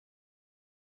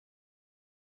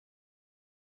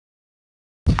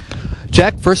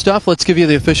Jack, first off, let's give you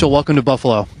the official welcome to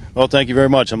Buffalo. Well, thank you very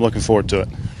much. I'm looking forward to it.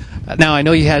 Now, I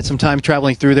know you had some time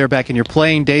traveling through there back in your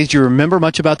playing days. Do you remember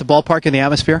much about the ballpark and the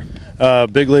atmosphere?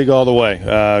 Big league all the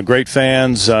way. Great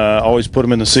fans. Always put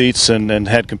them in the seats and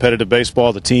had competitive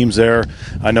baseball. The teams there,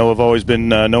 I know, have always been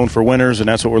known for winners, and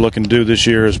that's what we're looking to do this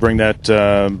year: is bring that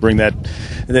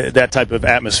type of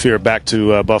atmosphere back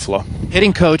to Buffalo.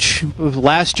 Hitting coach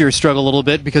last year struggled a little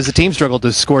bit because the team struggled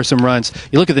to score some runs.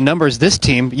 You look at the numbers. This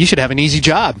team, you should have an easy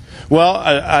job. Well,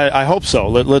 I hope so.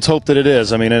 Let's hope that it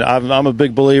is. I mean, I'm a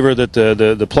big believer that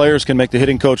the players can make the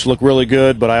hitting coach look really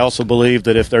good, but I also believe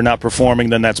that if they're not performing,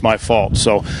 then that's my fault.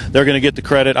 So they're going to get the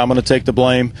credit. I'm going to take the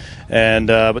blame, and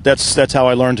but that's how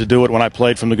I learned to do it when I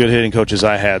played from the good hitting coaches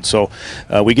I had. So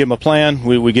we give them a plan,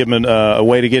 we give them a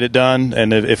way to get it done,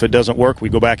 and if it doesn't work, we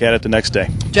go back at it the next day.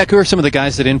 Jack, who are some of the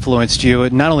guys that influenced you,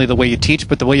 not only the way you teach,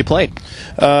 but the way you played?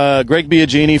 Greg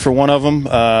Biagini, for one of them,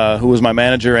 who was my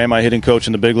manager and my hitting coach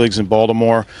in the big leagues in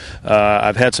Baltimore.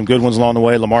 I've had some good ones along the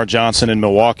way. Lamar Johnson in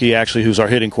Milwaukee, actually, who's our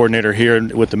hitting coordinator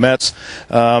here with the Mets,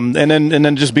 and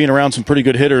then just being around some pretty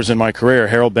good hitters in my career.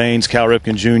 Harold Baines, Cal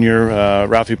Ripken Jr.,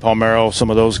 Rafi Palmeiro, some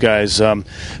of those guys.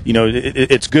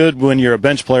 It's good when you're a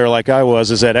bench player like I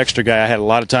was, as that extra guy. I had a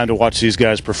lot of time to watch these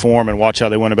guys perform and watch how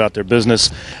they went about their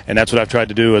business, and that's what I've tried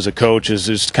to do as a coach, is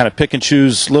just kind of pick and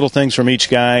choose little things from each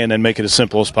guy and then make it as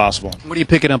simple as possible. What are you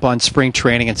picking up on spring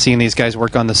training and seeing these guys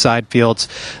work on the side fields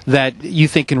that you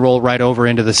think can roll right over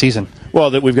into the season?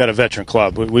 Well, that we've got a veteran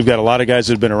club. We've got a lot of guys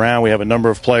that have been around. We have a number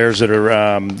of players that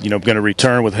are going to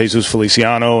return, with Jesus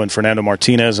Feliciano and Fernando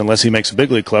Martinez, unless he makes a big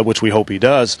league club, which we hope he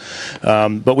does.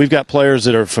 But we've got players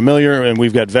that are familiar, and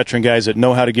we've got veteran guys that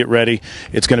know how to get ready.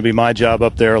 It's going to be my job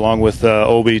up there, along with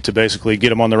Obi, to basically get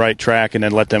them on the right track and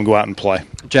then let them go out and play.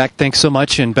 Jack, thanks so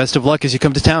much, and best of luck as you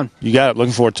come to town. You got it.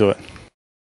 Looking forward to it.